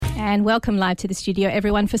And welcome live to the studio,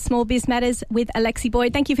 everyone, for Small Biz Matters with Alexi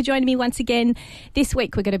Boyd. Thank you for joining me once again. This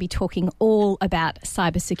week, we're going to be talking all about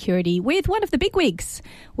cybersecurity with one of the bigwigs.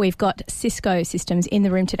 We've got Cisco Systems in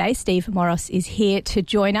the room today. Steve Morris is here to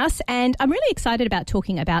join us. And I'm really excited about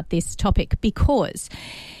talking about this topic because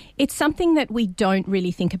it's something that we don't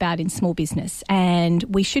really think about in small business, and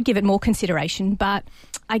we should give it more consideration. But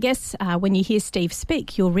I guess when you hear Steve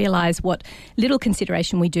speak, you'll realise what little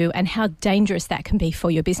consideration we do and how dangerous that can be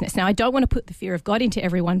for your business. Now, I don't want to put the fear of God into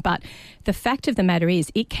everyone, but the fact of the matter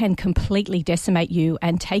is it can completely decimate you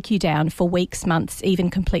and take you down for weeks, months, even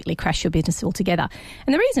completely crash your business altogether.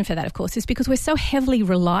 And the reason for that, of course, is because we're so heavily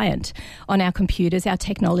reliant on our computers, our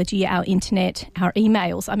technology, our internet, our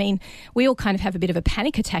emails. I mean, we all kind of have a bit of a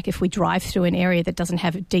panic attack if we drive through an area that doesn't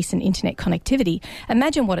have decent internet connectivity.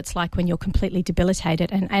 Imagine what it's like when you're completely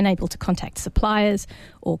debilitated and unable to contact suppliers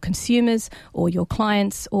or consumers or your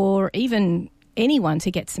clients or even anyone to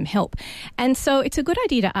get some help. And so it's a good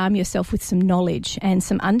idea to arm yourself with some knowledge and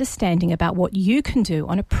some understanding about what you can do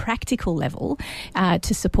on a practical level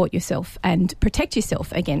to support yourself and protect yourself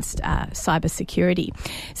against cybersecurity.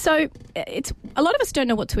 So it's a lot of us don't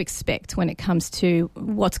know what to expect when it comes to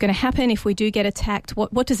what's going to happen if we do get attacked.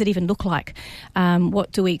 What does it even look like?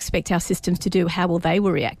 What do we expect our systems to do? How will they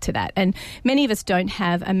react to that? And many of us don't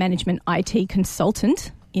have a management IT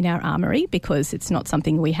consultant in our armoury because it's not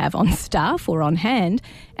something we have on staff or on hand,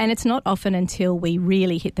 and it's not often until we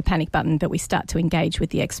really hit the panic button that we start to engage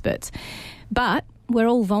with the experts. But we're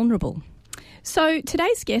all vulnerable. So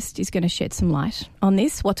today's guest is going to shed some light on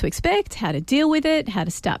this, what to expect, how to deal with it, how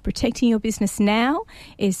to start protecting your business now,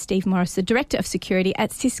 is Steve Morris, the Director of Security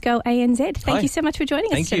at Cisco ANZ. Thank you so much for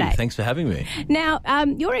joining us today. Thank you. Thanks for having me. Now,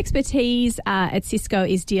 your expertise at Cisco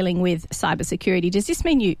is dealing with cybersecurity. Does this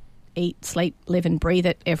mean you eat, sleep, live and breathe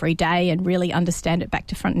it every day and really understand it back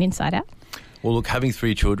to front and inside out? Well, look, having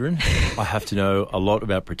 3 children, I have to know a lot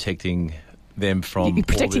about protecting them from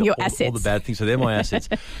your assets. All the bad things. So they're my assets.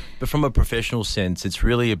 But from a professional sense, it's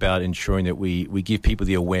really about ensuring that we give people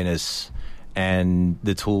the awareness and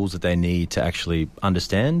the tools that they need to actually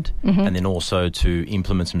understand and then also to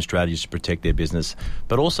implement some strategies to protect their business.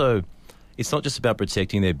 But also, it's not just about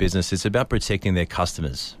protecting their business, it's about protecting their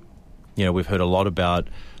customers. You know, we've heard a lot about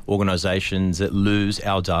organisations that lose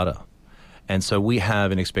our data. And so we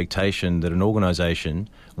have an expectation that an organisation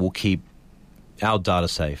will keep our data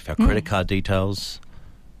safe, our credit card details,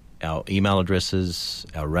 our email addresses,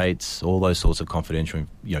 our rates, all those sorts of confidential,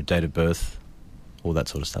 date of birth, all that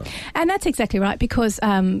sort of stuff. And that's exactly right because,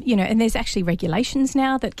 and there's actually regulations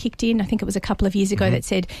now that kicked in, I think it was a couple of years ago, that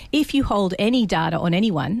said if you hold any data on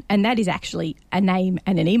anyone, and that is actually a name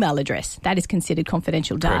and an email address, that is considered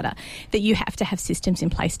confidential data, that you have to have systems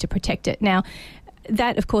in place to protect it. Now,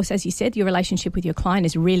 that, of course, as you said, your relationship with your client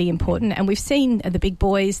is really important. And we've seen the big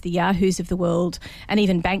boys, the Yahoos of the world, and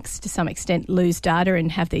even banks to some extent lose data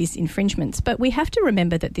and have these infringements. But we have to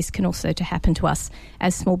remember that this can also happen to us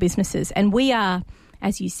as small businesses. And we are,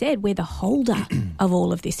 as you said, we're the holder of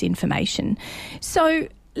all of this information. So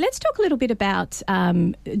let's talk a little bit about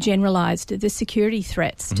generalised the security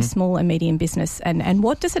threats to small and medium business and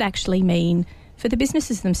what does it actually mean for the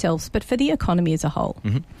businesses themselves, but for the economy as a whole.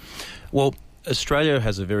 Well, Australia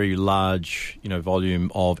has a very large,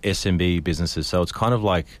 volume of SMB businesses, so it's kind of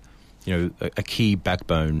like, a key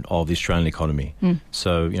backbone of the Australian economy.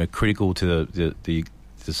 So, critical to the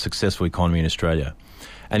successful economy in Australia.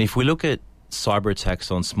 And if we look at cyber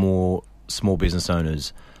attacks on small business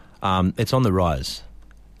owners, it's on the rise,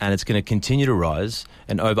 and it's going to continue to rise.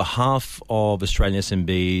 And over half of Australian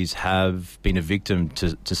SMBs have been a victim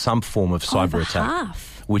to some form of cyber attack. Half.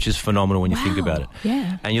 Which is phenomenal when you think about it.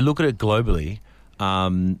 Yeah. And you look at it globally,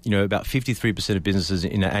 about 53% of businesses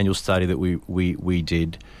in an annual study that we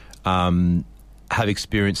did have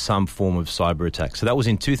experienced some form of cyber attack. So that was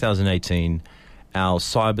in 2018. Our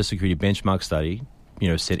cybersecurity benchmark study,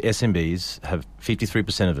 said SMBs have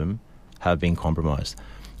 53% of them have been compromised.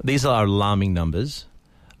 These are alarming numbers.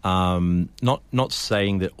 Not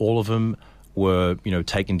saying that all of them were,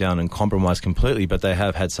 taken down and compromised completely, but they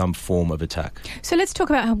have had some form of attack. So let's talk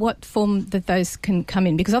about what form that those can come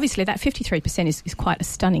in, because obviously that 53% is quite a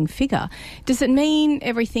stunning figure. Does it mean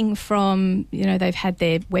everything from, they've had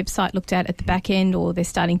their website looked at the back end, or they're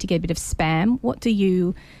starting to get a bit of spam? What do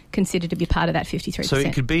you consider to be part of that 53%? So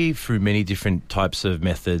it could be through many different types of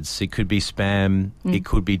methods. It could be spam. It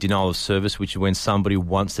could be denial of service, which is when somebody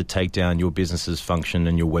wants to take down your business's function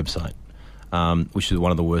and your website. Which is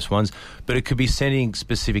one of the worst ones. But it could be sending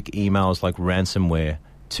specific emails like ransomware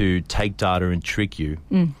to take data and trick you.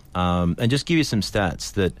 And just give you some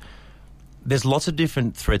stats that there's lots of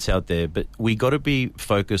different threats out there, but we got to be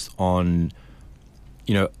focused on,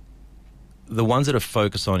 the ones that are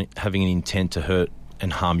focused on having an intent to hurt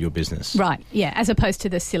and harm your business. Right, yeah, as opposed to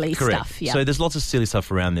the silly Correct. stuff. Yeah. So there's lots of silly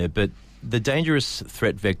stuff around there, but the dangerous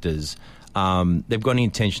threat vectors, they've got an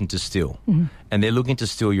intention to steal. And they're looking to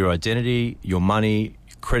steal your identity, your money,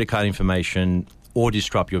 credit card information, or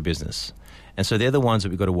disrupt your business. And so they're the ones that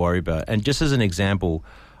we've got to worry about. And just as an example,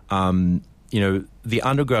 the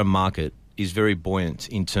underground market is very buoyant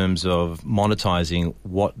in terms of monetizing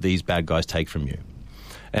what these bad guys take from you.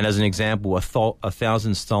 And as an example,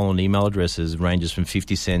 1,000 stolen email addresses ranges from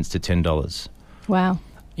 50 cents to $10. Wow.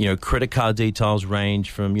 Credit card details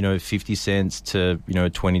range from, 50 cents to,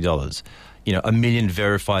 $20. A million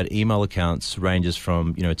verified email accounts ranges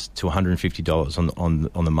from, to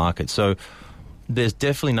 $150 on the market. So there's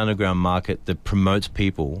definitely an underground market that promotes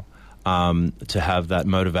people to have that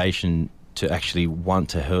motivation to actually want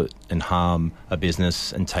to hurt and harm a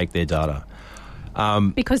business and take their data.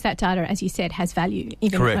 Because that data, as you said, has value,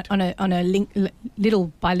 even Correct. on a little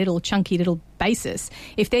by little, chunky little basis.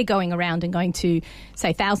 If they're going around and going to,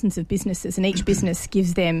 say, thousands of businesses, and each business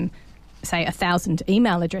gives them, say, 1,000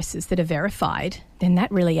 email addresses that are verified, then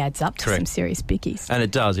that really adds up to Correct. some serious biggies. And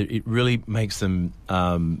it does. It really makes them,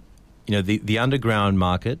 the underground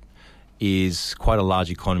market is quite a large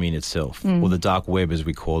economy in itself, or the dark web as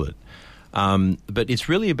we call it. But it's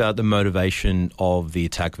really about the motivation of the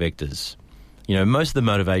attack vectors. Most of the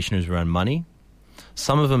motivation is around money.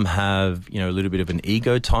 Some of them have, a little bit of an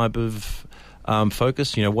ego type of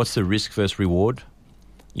focus. What's the risk versus reward?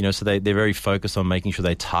 So they're very focused on making sure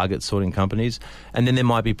they target certain companies. And then there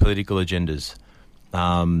might be political agendas,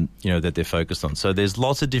 that they're focused on. So there's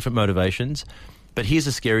lots of different motivations. But here's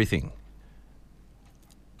the scary thing.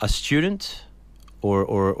 A student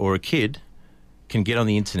or a kid can get on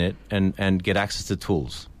the internet and get access to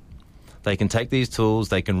tools. They can take these tools,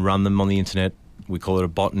 they can run them on the internet. We call it a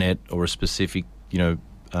botnet or a specific,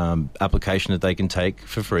 application that they can take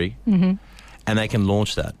for free, and they can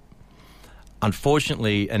launch that.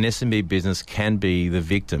 Unfortunately, an SMB business can be the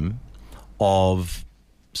victim of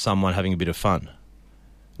someone having a bit of fun.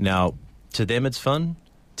 Now, to them it's fun,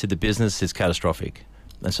 to the business it's catastrophic.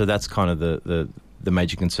 And so that's kind of the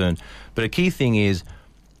major concern. But a key thing is,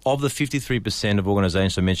 of the 53% of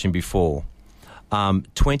organizations I mentioned before,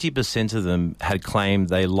 20% of them had claimed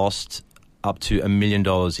they lost up to $1 million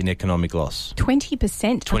in economic loss.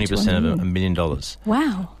 20%? 20% of them, $1 million.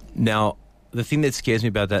 Wow. Now, the thing that scares me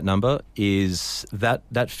about that number is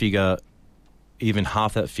that figure, even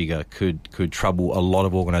half that figure, could trouble a lot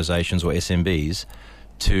of organizations or SMBs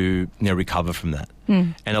to recover from that.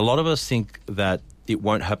 And a lot of us think that it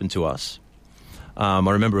won't happen to us. I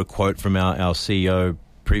remember a quote from our CEO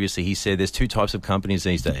previously. He said there's two types of companies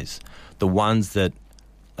these days. The ones that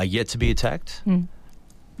are yet to be attacked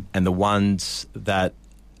and the ones that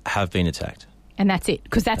have been attacked. And that's it,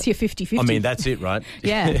 because that's your 50-50. I mean, that's it, right?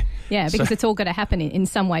 Yeah, because it's all got to happen in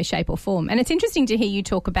some way, shape or form. And it's interesting to hear you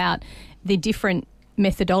talk about the different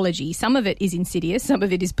methodology. Some of it is insidious, some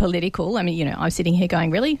of it is political. I mean, I'm sitting here going,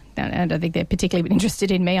 really? I don't think they're particularly interested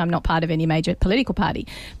in me. I'm not part of any major political party.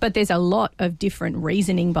 But there's a lot of different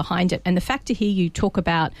reasoning behind it. And the fact to hear you talk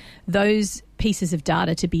about those pieces of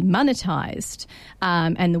data to be monetized,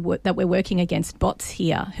 and that we're working against bots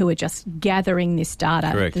here who are just gathering this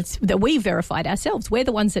data that we verified ourselves. We're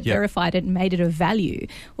the ones that verified it and made it of value.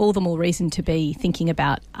 All the more reason to be thinking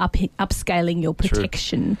about upscaling your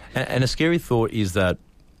protection. And a scary thought is that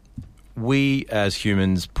we as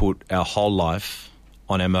humans put our whole life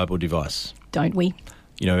on our mobile device. Don't we?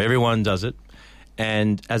 Everyone does it.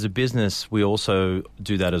 And as a business, we also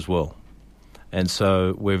do that as well. And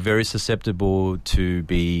so we're very susceptible to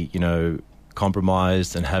be,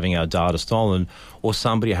 compromised and having our data stolen, or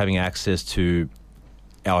somebody having access to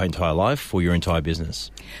our entire life or your entire business.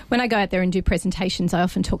 When I go out there and do presentations, I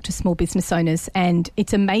often talk to small business owners, and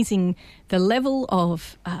it's amazing the level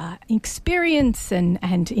of experience and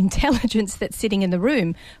intelligence that's sitting in the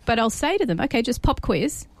room. But I'll say to them, okay, just pop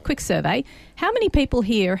quiz, quick survey. How many people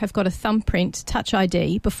here have got a thumbprint Touch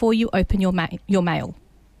ID before you open your mail?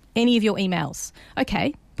 Any of your emails?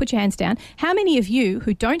 Okay, put your hands down. How many of you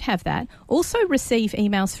who don't have that also receive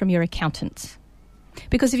emails from your accountants?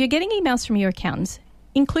 Because if you're getting emails from your accountants,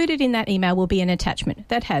 included in that email will be an attachment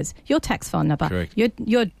that has your tax phone number,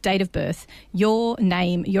 your date of birth, your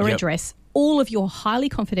name, your address, all of your highly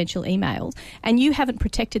confidential emails, and you haven't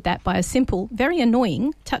protected that by a simple, very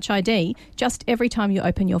annoying Touch ID just every time you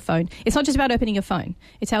open your phone. It's not just about opening your phone.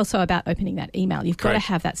 It's also about opening that email. You've got to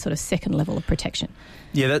have that sort of second level of protection.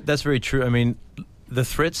 Yeah, that's very true. I mean, the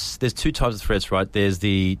threats, there's two types of threats, right? There's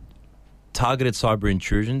the targeted cyber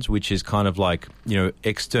intrusions, which is kind of like,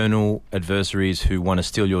 external adversaries who want to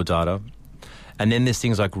steal your data. And then there's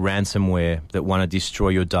things like ransomware that want to destroy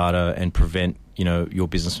your data and prevent, your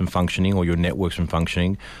business from functioning or your networks from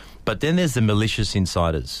functioning. But then there's the malicious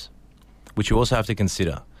insiders, which you also have to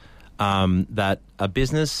consider. That a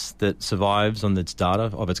business that survives on its data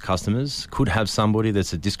of its customers could have somebody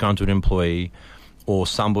that's a disgruntled employee or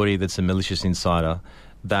somebody that's a malicious insider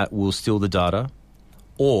that will steal the data,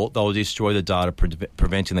 or they'll destroy the data,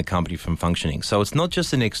 preventing the company from functioning. So it's not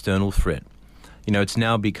just an external threat. It's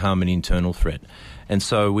now become an internal threat. And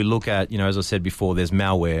so we look at, as I said before, there's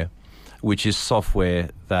malware, which is software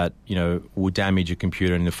that, will damage a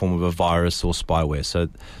computer in the form of a virus or spyware. So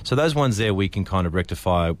those ones there we can kind of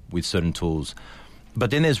rectify with certain tools.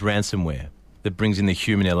 But then there's ransomware that brings in the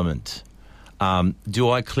human element.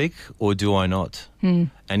 Do I click or do I not?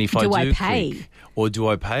 And if I do click or do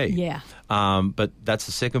I pay? Yeah. But that's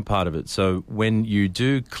the second part of it. So when you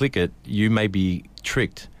do click it, you may be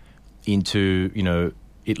tricked into,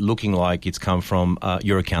 it looking like it's come from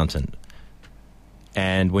your accountant.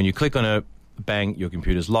 And when you click on it, bang, your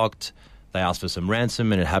computer's locked. They ask for some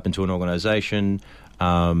ransom, and it happened to an organisation.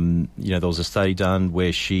 There was a study done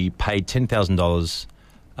where she paid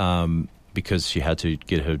 $10,000 because she had to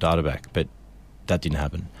get her data back, but that didn't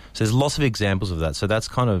happen. So there's lots of examples of that. So that's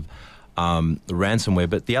kind of ransomware.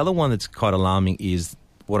 But the other one that's quite alarming is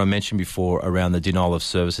what I mentioned before around the denial of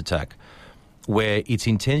service attack, where its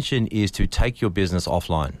intention is to take your business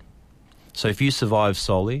offline. So if you survive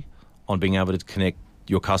solely on being able to connect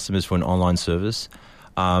your customers for an online service,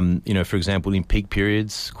 for example, in peak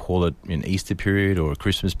periods, call it an Easter period or a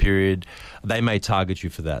Christmas period, they may target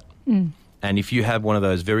you for that. And if you have one of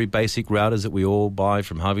those very basic routers that we all buy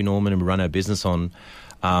from Harvey Norman and we run our business on,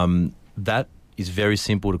 that is very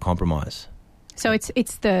simple to compromise. So is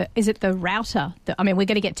it the router? We're going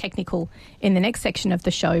to get technical in the next section of the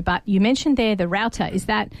show, but you mentioned there the router. Is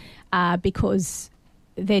that because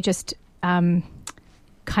they're just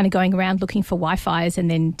kind of going around looking for Wi-Fi's and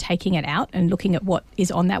then taking it out and looking at what is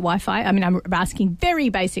on that Wi-Fi? I'm asking very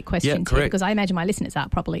basic questions here because I imagine my listeners are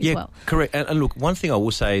probably as well. Correct. And look, one thing I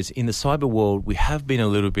will say is in the cyber world, we have been a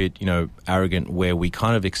little bit, arrogant where we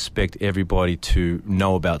kind of expect everybody to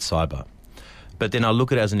know about cyber. But then I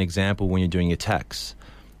look at it as an example when you're doing your tax.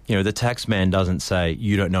 The tax man doesn't say,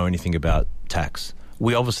 you don't know anything about tax.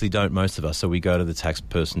 We obviously don't, most of us, so we go to the tax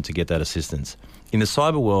person to get that assistance. In the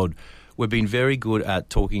cyber world, we've been very good at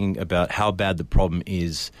talking about how bad the problem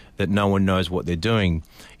is, that no one knows what they're doing,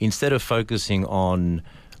 instead of focusing on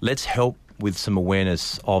let's help with some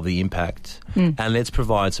awareness of the impact and let's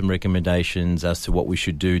provide some recommendations as to what we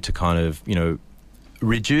should do to kind of,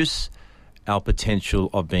 reduce our potential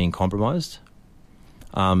of being compromised.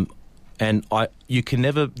 There's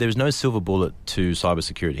no silver bullet to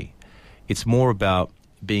cybersecurity. It's more about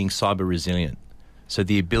being cyber resilient. So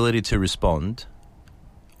the ability to respond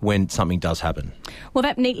when something does happen. Well,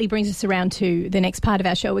 that neatly brings us around to the next part of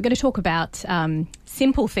our show. We're going to talk about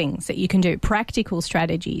simple things that you can do, practical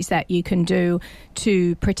strategies that you can do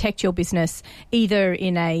to protect your business, either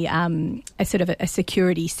in a sort of a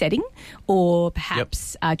security setting or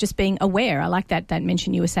perhaps just being aware. I like that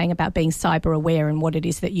mention you were saying about being cyber aware and what it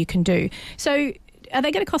is that you can do. So are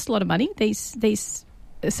they going to cost a lot of money, these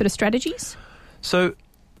sort of strategies? So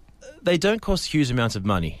they don't cost huge amounts of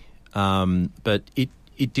money, but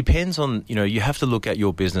it depends on, you have to look at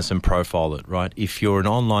your business and profile it, right? If you're an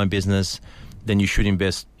online business, then you should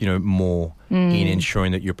invest, more in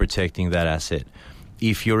ensuring that you're protecting that asset.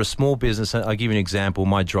 If you're a small business, I'll give you an example.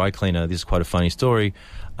 My dry cleaner, this is quite a funny story,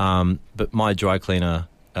 but my dry cleaner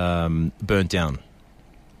burnt down.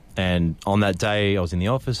 And on that day, I was in the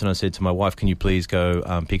office and I said to my wife, can you please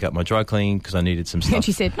go pick up my dry clean because I needed some stuff. And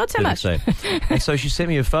she said, not so much. And so she sent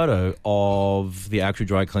me a photo of the actual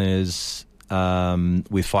dry cleaners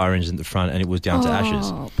with fire engines at the front, and it was down to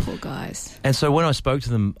ashes. Oh, poor guys. And so when I spoke to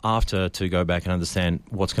them after to go back and understand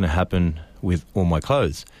what's going to happen with all my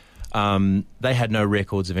clothes, they had no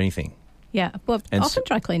records of anything. Yeah, well, and often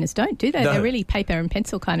dry cleaners don't, do they? No. They're really paper and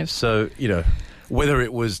pencil kind of. So, whether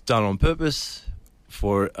it was done on purpose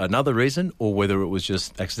for another reason or whether it was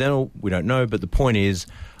just accidental, we don't know. But the point is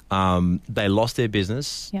they lost their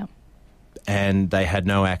business. Yeah. And they had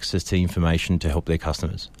no access to information to help their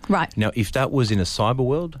customers. Right. Now, if that was in a cyber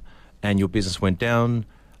world and your business went down,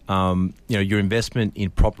 your investment in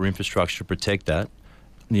proper infrastructure to protect that,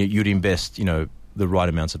 you'd invest, the right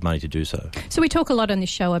amounts of money to do so. So we talk a lot on this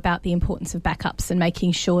show about the importance of backups and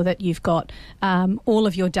making sure that you've got all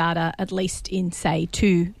of your data at least in, say,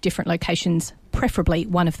 2 different locations, preferably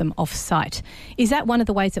one of them off-site. Is that one of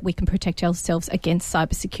the ways that we can protect ourselves against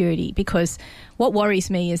cybersecurity? Because what worries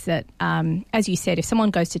me is that, as you said, if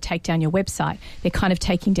someone goes to take down your website, they're kind of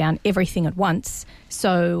taking down everything at once.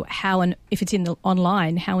 So if it's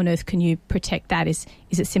online, how on earth can you protect that? Is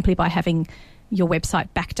it simply by having your website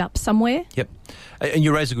backed up somewhere? Yep. And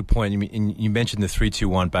you raise a good point. You mentioned the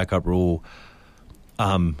 3-2-1 backup rule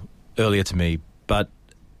earlier to me, but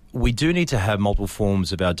we do need to have multiple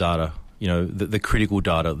forms of our data, the critical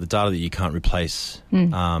data, the data that you can't replace,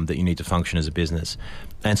 that you need to function as a business.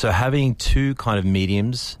 And so having 2 kind of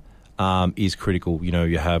mediums is critical.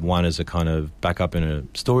 You have one as a kind of backup in a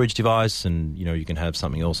storage device, and, you can have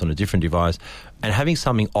something else on a different device. And having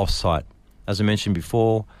something off-site, as I mentioned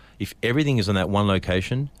before, if everything is on that one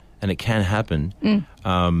location, and it can happen,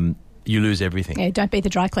 you lose everything. Yeah, don't be the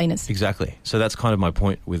dry cleaners. Exactly. So that's kind of my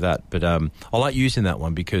point with that. But I like using that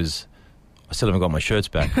one because I still haven't got my shirts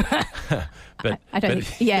back.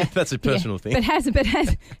 That's a personal thing. But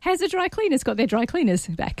has a dry cleaners got their dry cleaners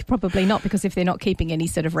back? Probably not, because if they're not keeping any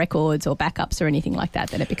sort of records or backups or anything like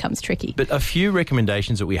that, then it becomes tricky. But a few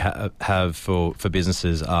recommendations that we have for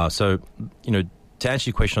businesses are, to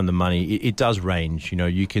answer your question on the money, it does range.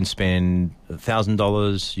 You can spend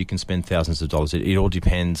 $1,000, you can spend thousands of dollars. It all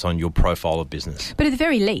depends on your profile of business. But at the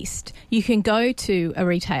very least, you can go to a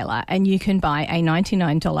retailer and you can buy a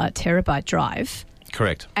 $99 terabyte drive.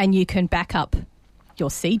 Correct. And you can back up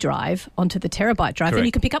your C drive onto the terabyte drive. Correct. And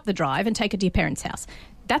you can pick up the drive and take it to your parents' house.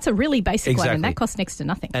 That's a really basic one, and that costs next to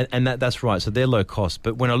nothing. And that's right. So they're low cost.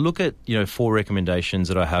 But when I look at 4 recommendations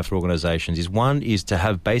that I have for organisations, one is to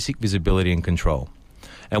have basic visibility and control.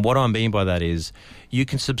 And what I mean by that is you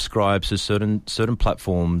can subscribe to certain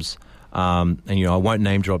platforms, and I won't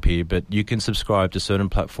name drop here, but you can subscribe to certain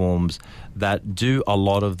platforms that do a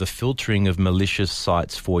lot of the filtering of malicious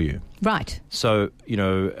sites for you. Right. So, and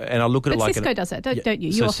I look at it like... Cisco does it, don't you?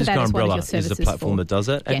 You offer Cisco that as one of Umbrella your services is the platform that does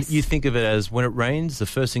it. And yes. You think of it as when it rains, the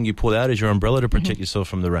first thing you pull out is your umbrella to protect yourself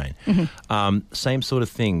from the rain. Same sort of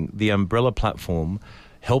thing. The umbrella platform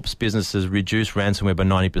helps businesses reduce ransomware by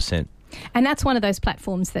 90%. And that's one of those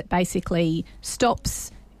platforms that basically stops...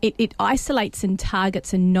 It isolates and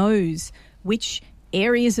targets and knows which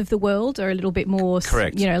areas of the world are a little bit more,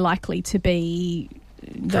 likely to be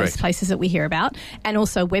those places that we hear about, and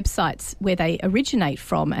also websites where they originate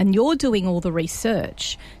from. And you're doing all the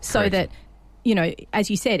research so that, as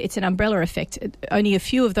you said, it's an umbrella effect. Only a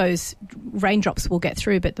few of those raindrops will get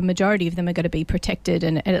through, but the majority of them are going to be protected,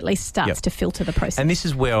 and it at least starts to filter the process. And this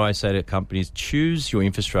is where I say to companies, choose your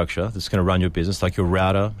infrastructure that's going to run your business, like your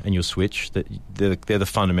router and your switch. They're the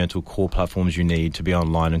fundamental core platforms you need to be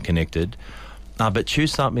online and connected. But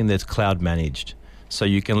choose something that's cloud managed, so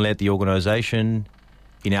you can let the organisation,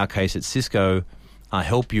 in our case at Cisco,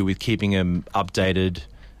 help you with keeping them updated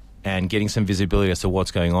and getting some visibility as to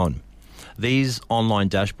what's going on. These online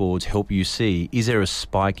dashboards help you see, is there a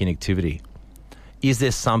spike in activity? Is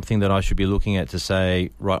there something that I should be looking at to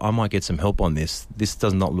say, right, I might get some help on this. This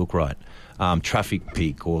does not look right. Traffic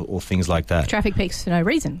peak or things like that. Traffic peaks for no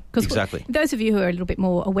reason. Exactly. Those of you who are a little bit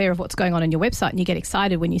more aware of what's going on your website, and you get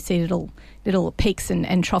excited when you see little peaks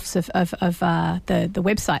and troughs of the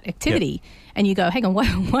website activity, and you go, hang on,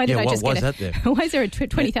 why did I just get that there? Why is there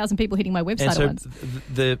 20,000 people hitting my website at once?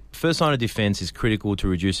 The first line of defense is critical to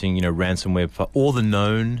reducing ransomware. For all the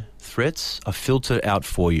known threats are filtered out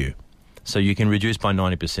for you, so you can reduce by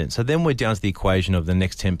 90%. So then we're down to the equation of the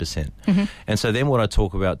next 10%. And so then what I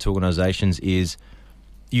talk about to organisations is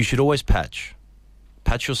you should always patch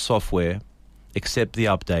your software, accept the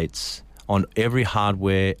updates on every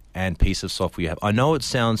hardware and piece of software you have. I know it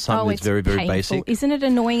sounds something that's very, very basic. Isn't it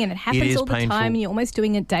annoying? And it happens all the painful. time, and you're almost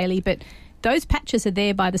doing it daily. But those patches are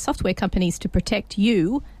there by the software companies to protect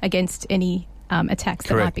you against any attacks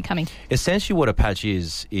that might be coming. Essentially what a patch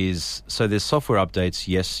is so there's software updates,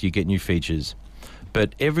 yes, you get new features,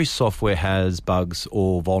 but every software has bugs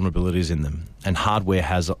or vulnerabilities in them, and hardware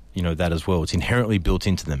has that as well. It's inherently built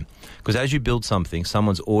into them, because as you build something,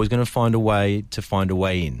 someone's always going to find a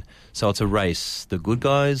way in. So it's a race, the good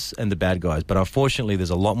guys and the bad guys, but unfortunately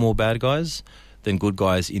there's a lot more bad guys than good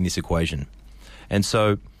guys in this equation. And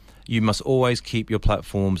so you must always keep your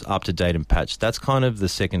platforms up to date and patched. That's kind of the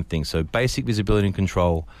second thing. So basic visibility and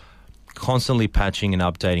control, constantly patching and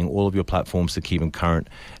updating all of your platforms to keep them current.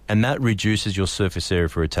 And that reduces your surface area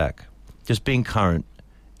for attack. Just being current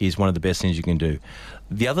is one of the best things you can do.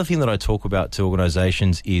 The other thing that I talk about to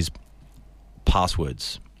organizations is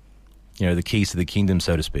passwords. The keys to the kingdom,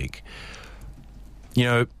 so to speak.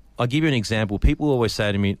 I'll give you an example. People always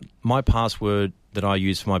say to me, my password that I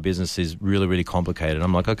use for my business is really, really complicated.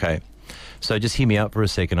 I'm like, okay, so just hear me out for a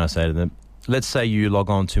second. I say to them, let's say you log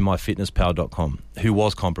on to myfitnesspal.com, who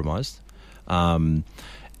was compromised, and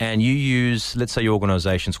you use, let's say your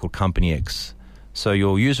organization's called Company X. So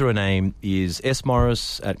your username is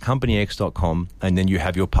smorris@companyx.com, and then you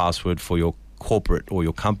have your password for your corporate or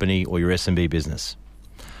your company or your SMB business.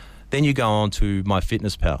 Then you go on to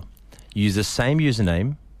MyFitnessPal. Use the same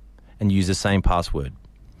username and use the same password.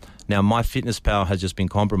 Now, MyFitnessPal has just been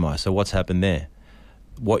compromised. So what's happened there?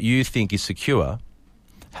 What you think is secure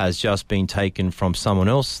has just been taken from someone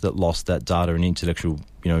else that lost that data and intellectual,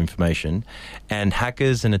 information, and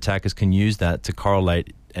hackers and attackers can use that to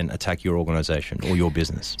correlate and attack your organisation or your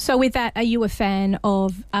business. So with that, are you a fan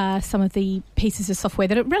of some of the pieces of software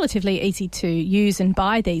that are relatively easy to use and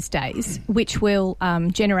buy these days, which will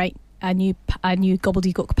generate a new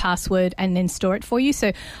gobbledygook password and then store it for you?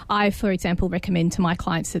 So I, for example, recommend to my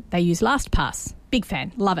clients that they use LastPass. Big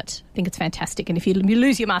fan. Love it. Think it's fantastic. And if you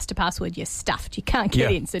lose your master password, you're stuffed. You can't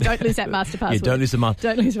get in. So don't lose that master password. Don't lose the master.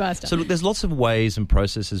 Don't lose master. So look, there's lots of ways and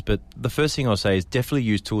processes, but the first thing I'll say is definitely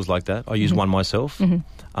use tools like that. I use one myself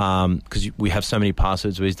because we have so many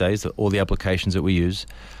passwords these days, all the applications that we use.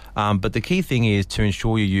 But the key thing is to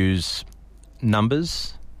ensure you use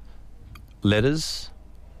numbers, letters,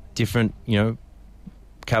 different,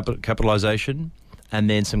 capitalization, and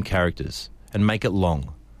then some characters, and make it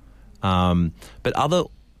long. But other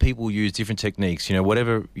people use different techniques,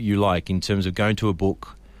 whatever you like in terms of going to a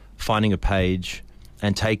book, finding a page,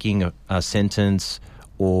 and taking a sentence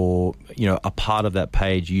or, a part of that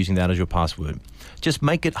page, using that as your password. Just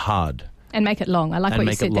make it hard. And make it long. I like what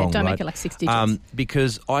you said there. Don't make it like 6 digits.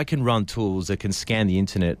 Because I can run tools that can scan the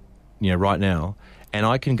internet, right now, and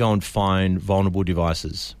I can go and find vulnerable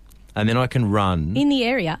devices. And then I can run... In the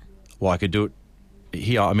area? Well, I could do it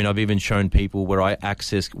here. I mean, I've even shown people where I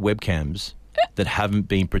access webcams that haven't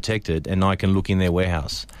been protected, and I can look in their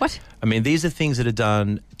warehouse. What? I mean, these are things that are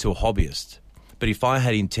done to a hobbyist. But if I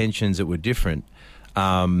had intentions that were different,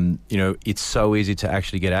 it's so easy to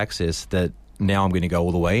actually get access that now I'm going to go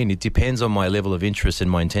all the way, and it depends on my level of interest and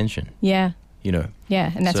my intention. Yeah.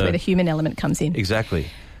 Yeah, and that's where the human element comes in. Exactly.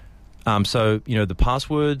 So, the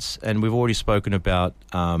passwords, and we've already spoken about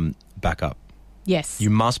backup. Yes. You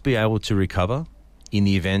must be able to recover in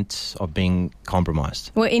the event of being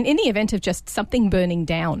compromised. Well, in the event of just something burning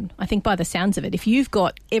down, I think by the sounds of it, if you've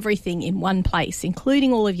got everything in one place,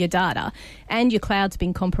 including all of your data, and your cloud's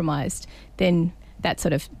been compromised, then that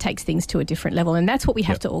sort of takes things to a different level. And that's what we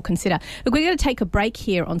have to all consider. Look, we're going to take a break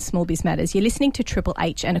here on Small Biz Matters. You're listening to Triple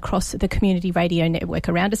H and across the community radio network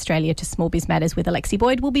around Australia to Small Biz Matters with Alexi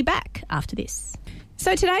Boyd. We'll be back after this.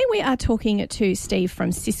 So today we are talking to Steve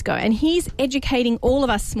from Cisco, and he's educating all of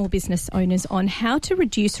us small business owners on how to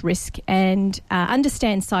reduce risk and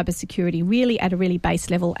understand cybersecurity really at a really base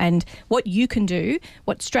level, and what you can do,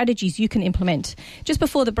 what strategies you can implement. Just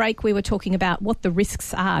before the break, we were talking about what the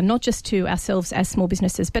risks are, not just to ourselves as small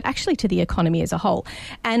businesses, but actually to the economy as a whole.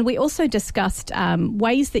 And we also discussed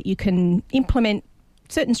ways that you can implement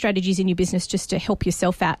certain strategies in your business just to help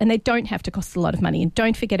yourself out, and they don't have to cost a lot of money. And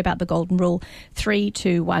don't forget about the golden rule,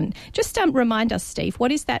 3-2-1. Just remind us, Steve,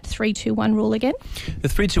 what is that 3-2-1 rule again? The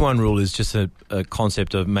 3-2-1 rule is just a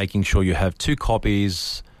concept of making sure you have 2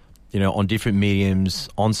 copies, on different mediums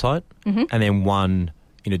on site, and then 1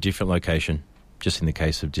 in a different location, just in the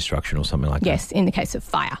case of destruction or something like that. Yes, in the case of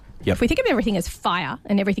fire. Yep. If we think of everything as fire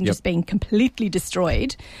and everything just being completely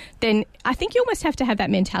destroyed, then I think you almost have to have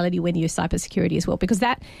that mentality when you use cybersecurity as well, because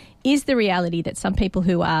that is the reality that some people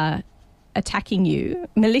who are attacking you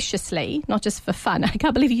maliciously, not just for fun. I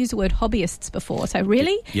can't believe you used the word hobbyists before. So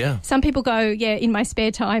really? Yeah. Some people go, in my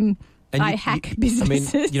spare time, I hack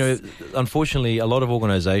businesses. I mean, unfortunately, a lot of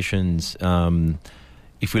organisations,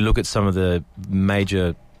 if we look at some of the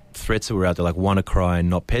major threats that were out there, like WannaCry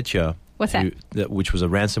and NotPetya, what's that? Which was a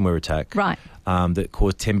ransomware attack, right? That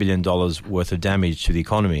caused $10 billion worth of damage to the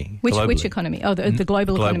economy. Which economy? Oh, the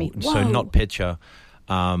global economy. Whoa. So NotPetya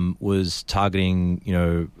was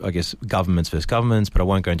targeting, I guess, governments versus governments, but I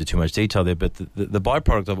won't go into too much detail there. But the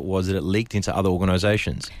byproduct of it was that it leaked into other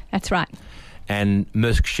organisations. That's right. And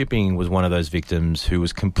Maersk Shipping was one of those victims who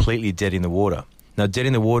was completely dead in the water. Now, dead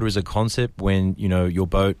in the water is a concept when, your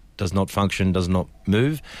boat does not function, does not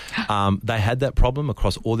move. They had that problem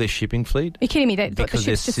across all their shipping fleet. Are you kidding me? Because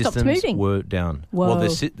the their ships just stopped systems moving. were down. Whoa. Well,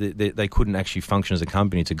 they couldn't actually function as a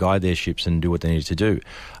company to guide their ships and do what they needed to do.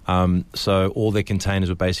 So all their containers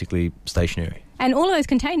were basically stationary. And all of those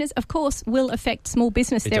containers, of course, will affect small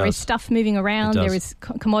business. There is stuff moving around. There is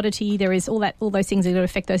commodity. There is all those things that are going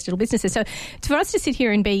to affect those little businesses. So for us to sit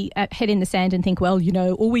here and be head in the sand and think, well,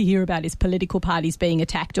 all we hear about is political parties being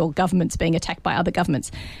attacked or governments being attacked by other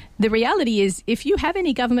governments. The reality is, if you have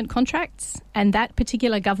any government contracts and that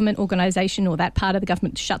particular government organisation or that part of the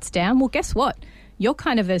government shuts down, well, guess what? You're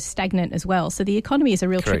kind of as stagnant as well. So the economy is a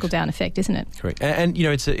real trickle-down effect, isn't it? Correct. And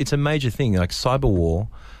it's a major thing. Like cyber war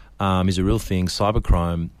is a real thing.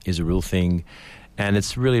 Cybercrime is a real thing. And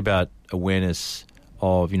it's really about awareness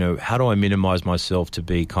of, how do I minimise myself to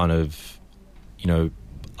be kind of,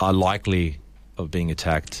 unlikely of being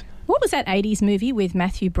attacked. What was that 80s movie with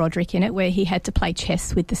Matthew Broderick in it where he had to play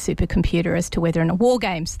chess with the supercomputer as to whether or not... War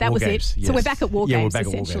Games, that was it. Yes. So we're back at War Games, we're back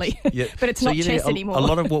essentially. At War Games. Yeah. But it's not chess anymore. A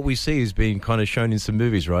lot of what we see is being kind of shown in some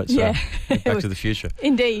movies, right? So Back to the Future.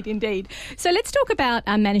 Indeed. So let's talk about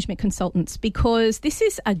management consultants, because this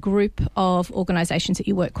is a group of organisations that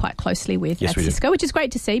you work quite closely with at Cisco, which is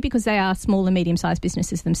great to see because they are small and medium-sized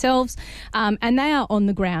businesses themselves, and they are on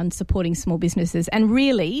the ground supporting small businesses. And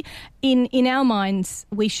really, in our minds,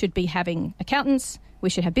 we should be having accountants, we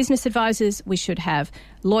should have business advisors, we should have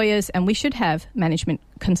lawyers, and we should have management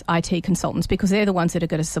IT consultants, because they're the ones that are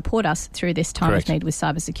going to support us through this time of need with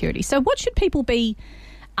cybersecurity. So what should people be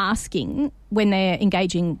asking when they're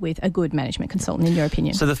engaging with a good management consultant, in your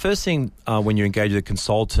opinion? So the first thing when you engage with a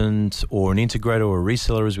consultant or an integrator or a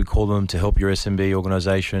reseller, as we call them, to help your SMB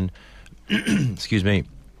organisation, excuse me,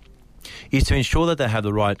 is to ensure that they have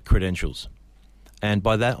the right credentials. And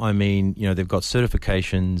by that I mean, they've got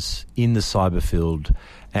certifications in the cyber field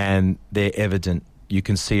and they're evident. You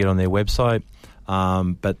can see it on their website,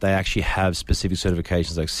 but they actually have specific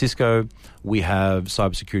certifications. Like Cisco, we have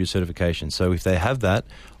cybersecurity certification. So if they have that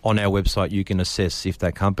on our website, you can assess if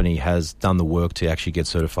that company has done the work to actually get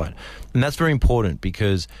certified. And that's very important,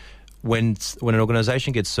 because when an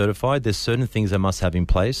organisation gets certified, there's certain things they must have in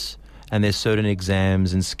place, and there's certain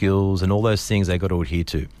exams and skills and all those things they've got to adhere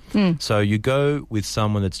to. So you go with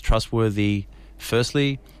someone that's trustworthy,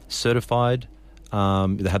 firstly, certified, they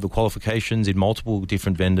have the qualifications in multiple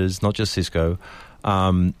different vendors, not just Cisco,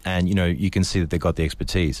 and, you can see that they've got the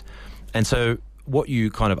expertise. And so what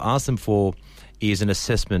you kind of ask them for is an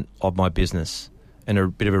assessment of my business and a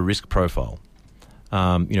bit of a risk profile.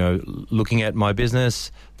 Looking at my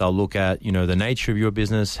business, they'll look at, the nature of your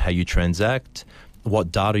business, how you transact,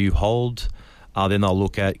 what data you hold. Then they'll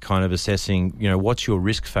look at kind of assessing, what's your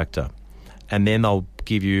risk factor. And then they'll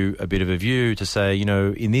give you a bit of a view to say,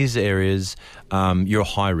 in these areas, you're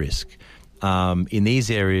high risk. In these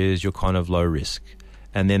areas, you're kind of low risk.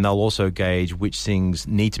 And then they'll also gauge which things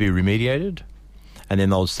need to be remediated. And then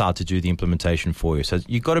they'll start to do the implementation for you. So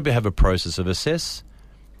you've got to have a process of assess,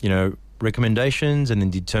 recommendations, and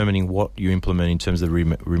then determining what you implement in terms of the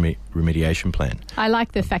remediation plan. I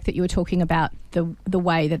like the fact that you were talking about the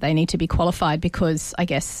way that they need to be qualified, because I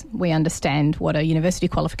guess we understand what a university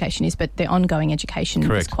qualification is, but their ongoing education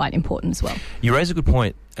is quite important as well. You raise a good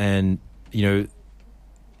point. And,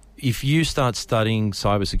 if you start studying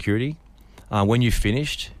cybersecurity, when you've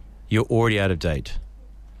finished, you're already out of date.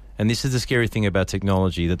 And this is the scary thing about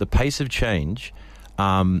technology, that the pace of change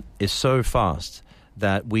is so fast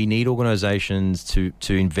that we need organizations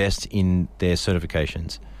to invest in their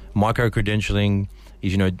certifications. Micro-credentialing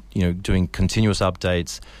is, doing continuous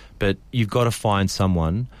updates, but you've got to find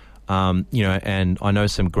someone, and I know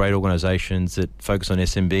some great organizations that focus on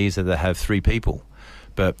SMBs that have 3 people,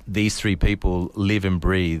 but these 3 people live and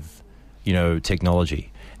breathe,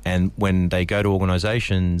 technology. And when they go to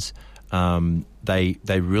organizations, they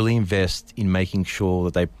really invest in making sure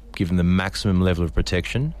that they give them the maximum level of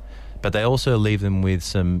protection, but they also leave them with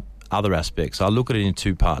some other aspects. I look at it in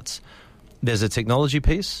 2 parts. There's a technology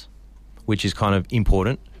piece, which is kind of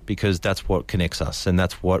important because that's what connects us and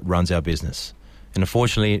that's what runs our business. And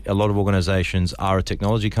unfortunately, a lot of organizations are a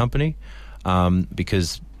technology company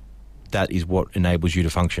because that is what enables you to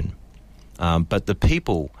function. But the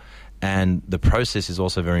people and the process is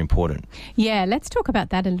also very important. Yeah, let's talk about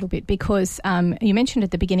that a little bit, because you mentioned at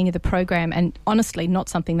the beginning of the program, and honestly not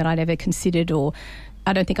something that I'd ever considered, or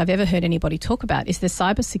I don't think I've ever heard anybody talk about, is the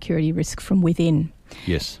cybersecurity risk from within.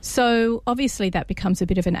 Yes. So obviously that becomes a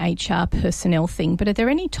bit of an HR personnel thing, but are there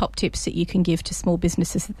any top tips that you can give to small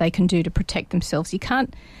businesses that they can do to protect themselves? You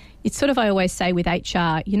can't... It's sort of, I always say with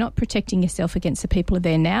HR, you're not protecting yourself against the people who are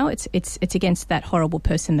there now. It's against that horrible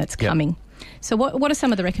person that's coming. So what are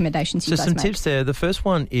some of the recommendations you guys make? So some tips there. The first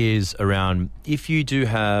one is around, if you do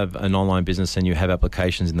have an online business and you have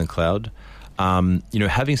applications in the cloud,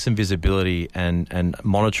 having some visibility and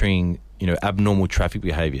monitoring, abnormal traffic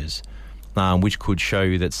behaviours, which could show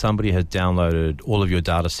you that somebody has downloaded all of your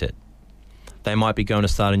data set. They might be going to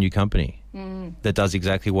start a new company that does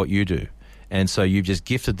exactly what you do. And so you've just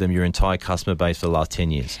gifted them your entire customer base for the last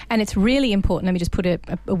 10 years. And it's really important. Let me just put a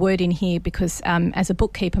word in here because as a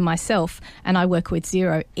bookkeeper myself, and I work with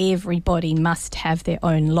Xero, everybody must have their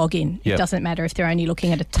own login. Yep. It doesn't matter if they're only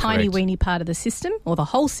looking at a tiny weeny part of the system or the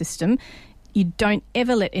whole system. You don't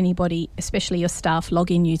ever let anybody, especially your staff,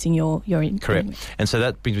 log in using your Correct. And so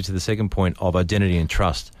that brings me to the second point of identity and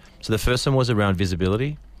trust. So the first one was around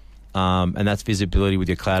visibility. And that's visibility with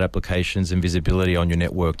your cloud applications and visibility on your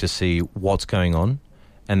network to see what's going on.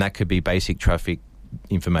 And that could be basic traffic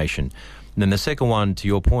information. And then the second one, to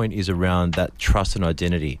your point, is around that trust and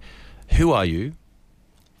identity. Who are you?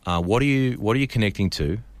 What are you connecting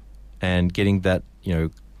to? And getting that,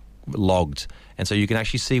 logged. And so you can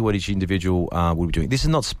actually see what each individual will be doing. This is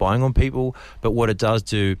not spying on people, but what it does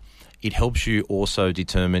do, it helps you also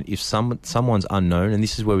determine if someone's unknown, and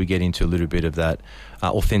this is where we get into a little bit of that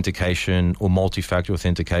authentication or multi-factor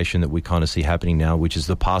authentication that we kind of see happening now, which is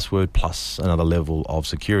the password plus another level of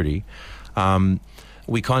security.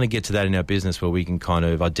 We kind of get to that in our business where we can kind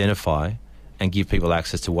of identify and give people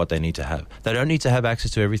access to what they need to have. They don't need to have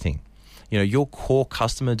access to everything. Your core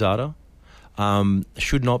customer data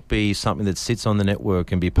should not be something that sits on the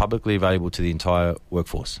network and be publicly available to the entire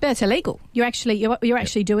workforce. But it's illegal. You're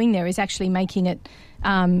actually doing there is actually making it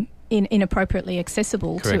inappropriately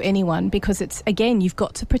accessible to anyone because it's, again, you've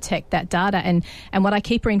got to protect that data. And what I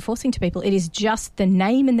keep reinforcing to people, it is just the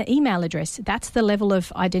name and the email address. That's the level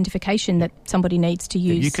of identification that somebody needs to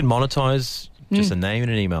use. You can monetize just a name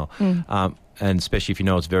and an email, and especially if you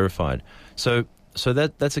know it's verified. So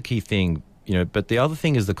that's a key thing, but the other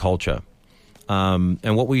thing is the culture.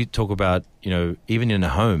 And what we talk about, even in a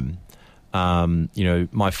home,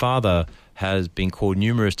 my father has been called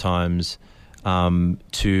numerous times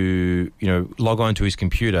to, log on to his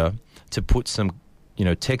computer to put some,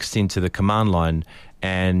 text into the command line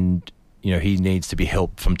and, he needs to be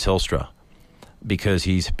helped from Telstra because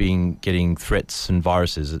he's been getting threats and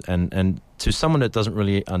viruses. And to someone that doesn't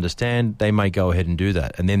really understand, they may go ahead and do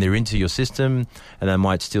that. And then they're into your system and they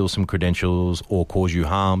might steal some credentials or cause you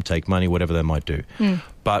harm, take money, whatever they might do.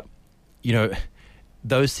 But,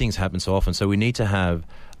 those things happen so often. So we need to have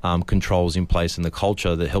controls in place in the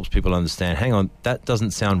culture that helps people understand, hang on, that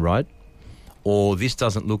doesn't sound right, or this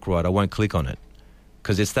doesn't look right, I won't click on it.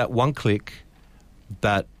 Because it's that one click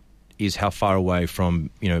that is how far away from,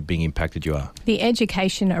 being impacted you are. The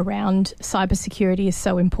education around cybersecurity is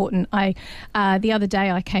so important. The other day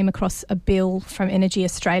I came across a bill from Energy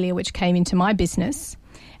Australia which came into my business,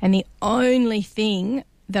 and the only thing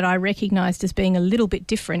that I recognised as being a little bit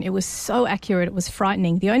different, it was so accurate, it was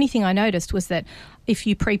frightening. The only thing I noticed was that if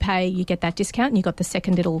you prepay, you get that discount and you got the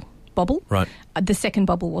second little bobble. Right. The second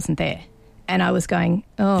bobble wasn't there. And I was going,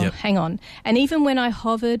 hang on. And even when I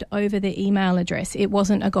hovered over the email address, it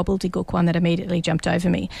wasn't a gobbledygook one that immediately jumped over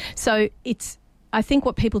me. So I think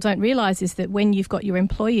what people don't realise is that when you've got your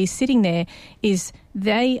employees sitting there is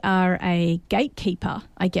they are a gatekeeper,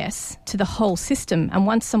 I guess, to the whole system. And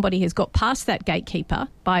once somebody has got past that gatekeeper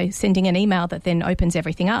by sending an email that then opens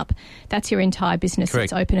everything up, that's your entire business.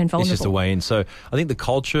 Correct. It's open and vulnerable. It's just a way in. So I think the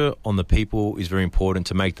culture on the people is very important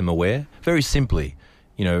to make them aware, very simply.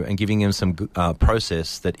 And giving them some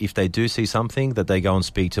process that if they do see something, that they go and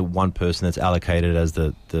speak to one person that's allocated as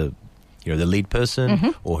the lead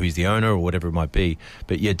person or who's the owner or whatever it might be.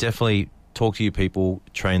 But yeah, definitely talk to your people,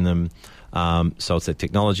 train them. So it's that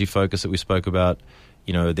technology focus that we spoke about.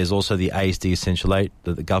 There's also the ASD Essential 8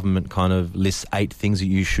 that the government kind of lists 8 things that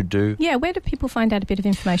you should do. Yeah, where do people find out a bit of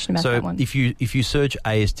information about that one? So if you search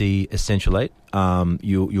ASD Essential 8,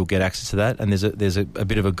 you'll get access to that. And there's a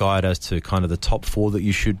bit of a guide as to kind of the top 4 that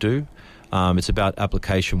you should do. It's about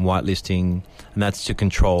application whitelisting, and that's to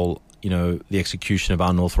control the execution of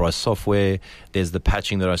unauthorized software. There's the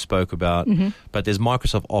patching that I spoke about. But there's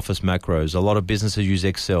Microsoft Office macros. A lot of businesses use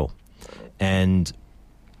Excel, and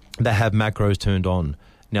they have macros turned on.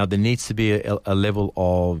 Now, there needs to be a level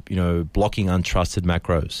of, blocking untrusted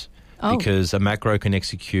macros because a macro can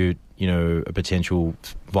execute, a potential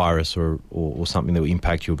virus or something that will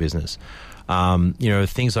impact your business.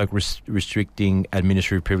 Things like restricting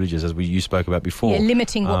administrative privileges, as you spoke about before. Yeah,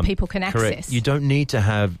 limiting what people can correct. access. You don't need to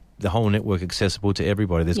have the whole network accessible to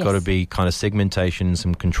everybody. There's got to be kind of segmentation and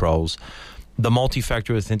some controls. The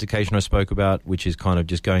multi-factor authentication I spoke about, which is kind of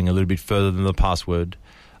just going a little bit further than the password.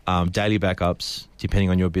 Daily backups, depending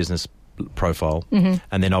on your business profile, and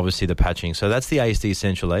then obviously the patching. So that's the ASD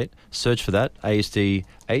Essential 8. Search for that, ASD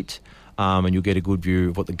 8, and you'll get a good view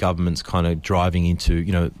of what the government's kind of driving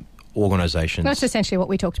into, organisations. That's essentially what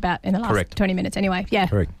we talked about in the last 20 minutes anyway. Yeah,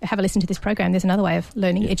 correct. Have a listen to this program. There's another way of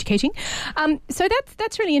learning, educating. So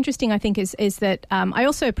that's really interesting, I think, is that I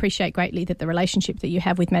also appreciate greatly that the relationship that you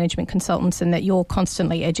have with management consultants and that you're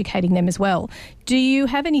constantly educating them as well. Do you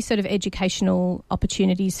have any sort of educational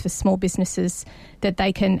opportunities for small businesses that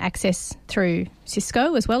they can access through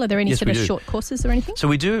Cisco as well? Are there any sort of short courses or anything? So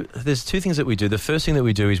we do. There's two things that we do. The first thing that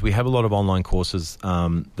we do is we have a lot of online courses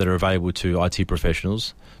that are available to IT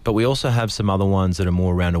professionals, but we also have some other ones that are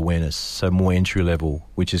more around awareness, so more entry level,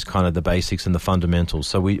 which is kind of the basics and the fundamentals.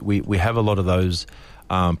 So we have a lot of those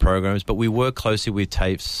programs, but we work closely with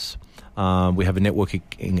TAFEs. We have a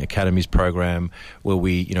networking academies program where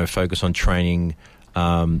we focus on training,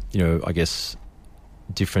 I guess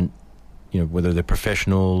different, whether they're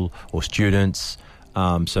professional or students.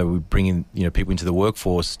 So we bring in, people into the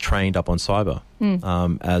workforce trained up on cyber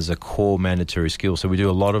as a core mandatory skill. So we do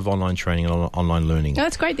a lot of online training and online learning. Oh,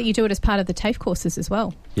 that's great that you do it as part of the TAFE courses as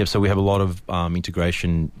well. Yep. So we have a lot of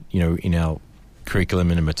integration, in our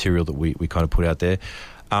curriculum and material that we kind of put out there.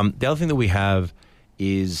 The other thing that we have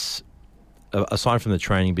is, aside from the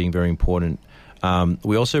training being very important,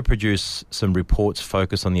 we also produce some reports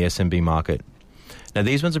focused on the SMB market. Now,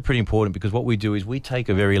 these ones are pretty important because what we do is we take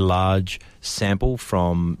a very large sample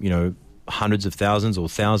from, hundreds of thousands or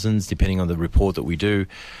thousands, depending on the report that we do.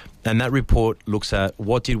 And that report looks at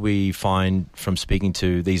what did we find from speaking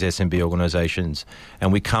to these SMB organisations.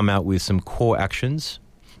 And we come out with some core actions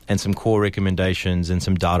and some core recommendations and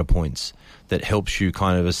some data points that helps you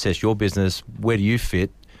kind of assess your business. Where do you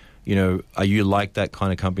fit? Are you like that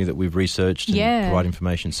kind of company that we've researched and provide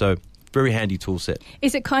information? So very handy tool set.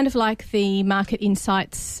 Is it kind of like the market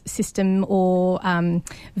insights system or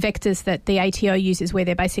vectors that the ATO uses where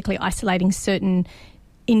they're basically isolating certain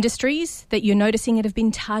industries that you're noticing that have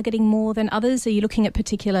been targeting more than others? Are you looking at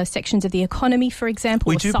particular sections of the economy, for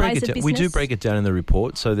example, or size of business? We do break it down in the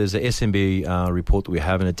report. So there's a SMB report that we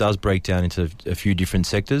have, and it does break down into a few different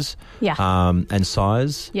sectors and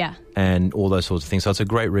size and all those sorts of things. So it's a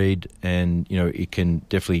great read, and it can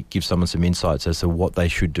definitely give someone some insights as to what they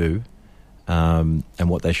should do. And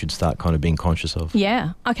what they should start kind of being conscious of.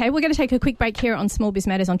 Yeah. Okay, we're going to take a quick break here on Small Biz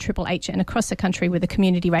Matters on Triple H and across the country with the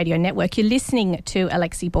Community Radio Network. You're listening to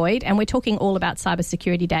Alexi Boyd, and we're talking all about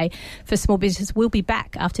Cybersecurity Day for small business. We'll be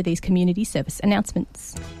back after these community service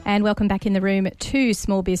announcements. And welcome back in the room to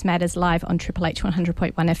Small Biz Matters live on Triple H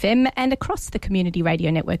 100.1 FM and across the Community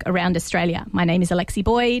Radio Network around Australia. My name is Alexi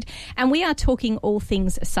Boyd, and we are talking all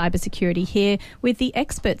things cybersecurity here with the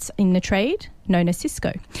experts in the trade, known as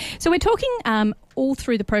Cisco. So we're talking all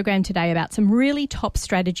through the program today about some really top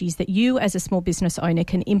strategies that you as a small business owner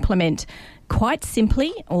can implement quite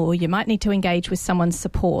simply, or you might need to engage with someone's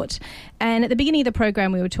support. And at the beginning of the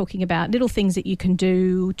program, we were talking about little things that you can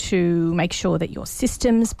do to make sure that your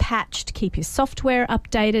system's patched, keep your software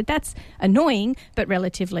updated. That's annoying, but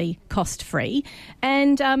relatively cost-free.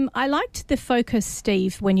 And I liked the focus,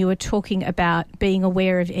 Steve, when you were talking about being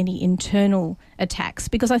aware of any internal attacks,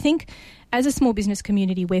 because I think as a small business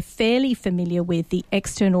community, we're fairly familiar with the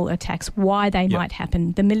external attacks, why they might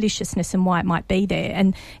happen, the maliciousness and why it might be there.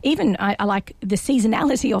 And even I like the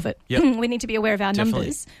seasonality of it. We need to be aware of our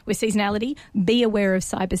numbers with seasonality, be aware of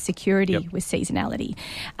cybersecurity with seasonality.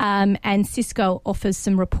 And Cisco offers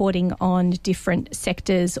some reporting on different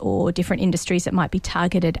sectors or different industries that might be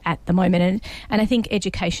targeted at the moment. And I think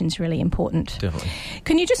education's really important. Definitely.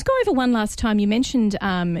 Can you just go over one last time? You mentioned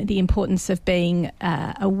the importance of being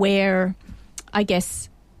aware, I guess,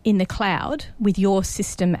 in the cloud with your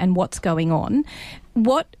system and what's going on.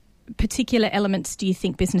 What particular elements do you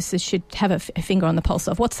think businesses should have a finger on the pulse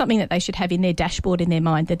of? What's something that they should have in their dashboard, in their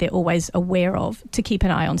mind, that they're always aware of to keep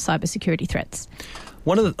an eye on cybersecurity threats?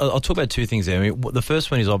 I'll talk about two things there. I mean, the first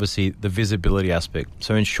one is obviously the visibility aspect.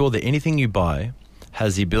 So ensure that anything you buy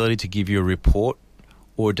has the ability to give you a report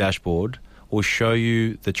or a dashboard or show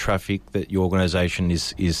you the traffic that your organisation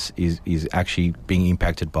is actually being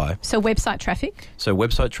impacted by. So website traffic? So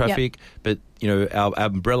website traffic, but our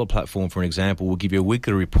umbrella platform, for an example, will give you a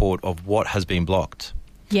weekly report of what has been blocked.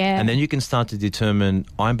 Yeah. And then you can start to determine,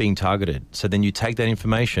 I'm being targeted. So then you take that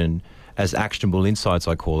information as actionable insights,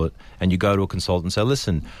 I call it, and you go to a consultant and say,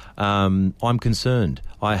 listen, I'm concerned.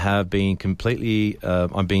 I have been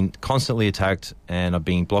I'm being constantly attacked and I've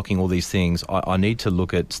been blocking all these things. I need to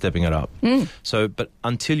look at stepping it up. So, but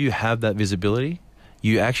until you have that visibility,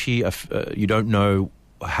 you actually, you don't know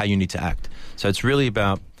how you need to act. So it's really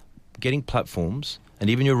about getting platforms, and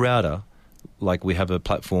even your router, like we have a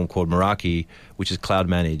platform called Meraki, which is cloud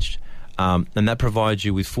managed, and that provides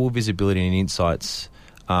you with full visibility and insights.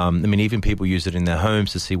 Even people use it in their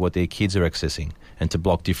homes to see what their kids are accessing and to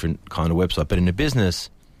block different kind of websites. But in a business,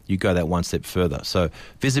 you go that one step further. So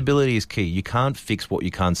visibility is key. You can't fix what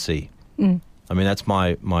you can't see. I mean, that's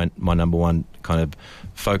my number one kind of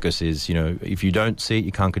focus is, if you don't see it,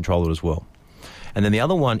 you can't control it as well. And then the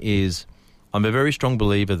other one is I'm a very strong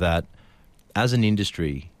believer that as an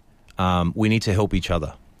industry, we need to help each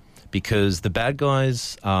other because the bad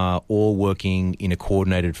guys are all working in a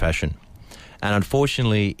coordinated fashion. And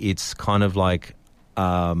unfortunately, it's kind of like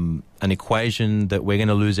an equation that we're going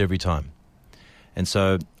to lose every time. And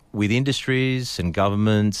so with industries and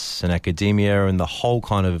governments and academia and the whole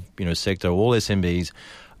kind of sector, all SMBs,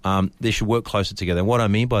 they should work closer together. And what I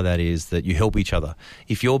mean by that is that you help each other.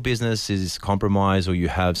 If your business is compromised or you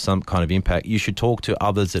have some kind of impact, you should talk to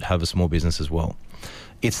others that have a small business as well.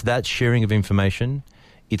 It's that sharing of information,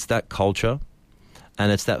 it's that culture,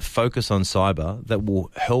 and it's that focus on cyber that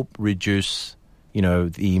will help reduce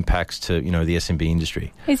the impacts to, the SMB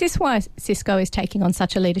industry. Is this why Cisco is taking on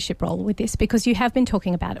such a leadership role with this? Because you have been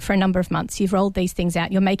talking about it for a number of months. You've rolled these things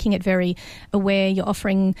out. You're making it very aware. You're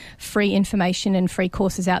offering free information and free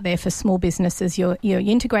courses out there for small businesses. You're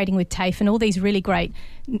integrating with TAFE and all these really great,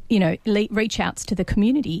 reach outs to the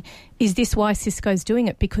community. Is this why Cisco's doing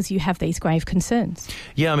it? Because you have these grave concerns?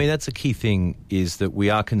 Yeah, I mean, that's a key thing is that we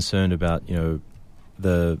are concerned about,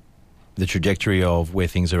 the trajectory of where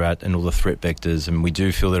things are at and all the threat vectors, and we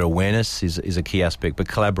do feel that awareness is a key aspect, but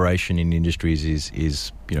collaboration in industries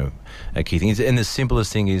is a key thing. And the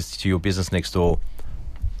simplest thing is to your business next door,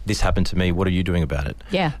 this happened to me, what are you doing about it?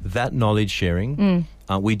 Yeah. That knowledge sharing,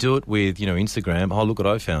 we do it with, Instagram, oh, look what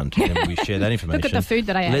I found, and we share that information. Look at the food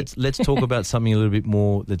that I ate. Let's talk about something a little bit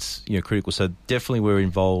more that's, critical. So definitely we're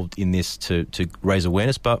involved in this to raise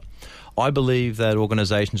awareness, but I believe that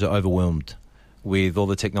organisations are overwhelmed with all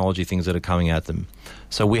the technology things that are coming at them.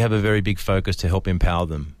 So we have a very big focus to help empower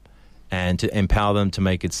them and to empower them to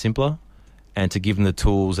make it simpler and to give them the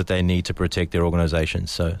tools that they need to protect their organisations.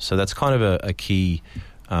 So that's kind of a key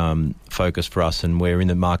focus for us, and we're in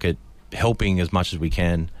the market helping as much as we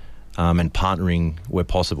can and partnering where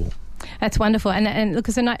possible. That's wonderful. And look,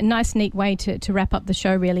 it's a nice, neat way to wrap up the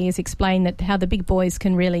show, really, is explain that how the big boys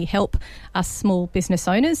can really help us small business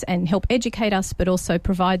owners and help educate us, but also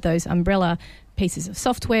provide those umbrella pieces of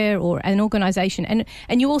software or an organisation.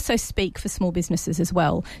 And you also speak for small businesses as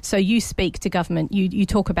well. So you speak to government. You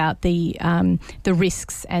talk about the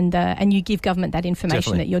risks and you give government that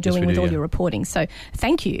information Definitely. that you're doing with all your reporting. So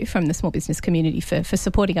thank you from the small business community for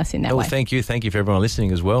supporting us in that way. Well, thank you. Thank you for everyone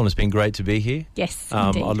listening as well. And it's been great to be here. Yes, I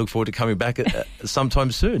look forward to coming back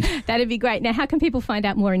sometime soon. That'd be great. Now, how can people find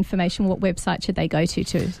out more information? What website should they go to?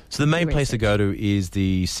 So the main place to go to is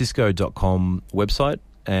the cisco.com website.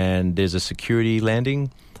 And there's a security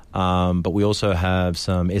landing, but we also have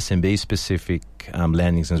some SMB-specific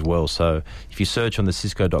landings as well. So if you search on the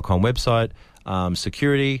cisco.com website,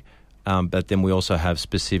 security, but then we also have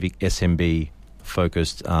specific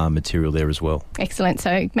SMB-focused material there as well. Excellent.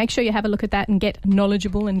 So make sure you have a look at that and get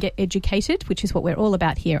knowledgeable and get educated, which is what we're all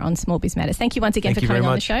about here on Small Biz Matters. Thank you once again for coming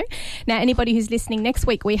on the show. Now, anybody who's listening, next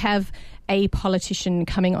week we have a politician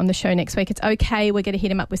coming on the show next week. It's okay. We're going to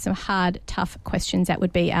hit him up with some hard, tough questions. That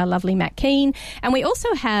would be our lovely Matt Keane. And we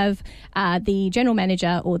also have the general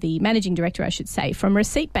manager, or the managing director, I should say, from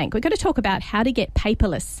Receipt Bank. We're going to talk about how to get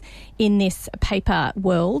paperless in this paper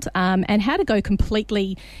world and how to go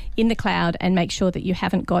completely in the cloud and make sure that you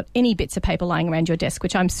haven't got any bits of paper lying around your desk,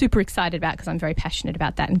 which I'm super excited about because I'm very passionate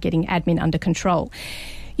about that and getting admin under control.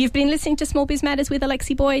 You've been listening to Small Biz Matters with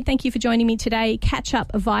Alexi Boyd. Thank you for joining me today. Catch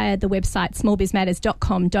up via the website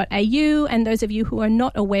smallbizmatters.com.au. And those of you who are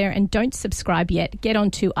not aware and don't subscribe yet, get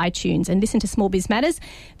onto iTunes and listen to Small Biz Matters.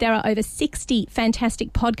 There are over 60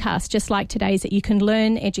 fantastic podcasts just like today's that you can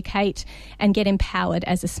learn, educate, and get empowered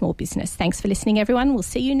as a small business. Thanks for listening, everyone. We'll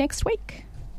see you next week.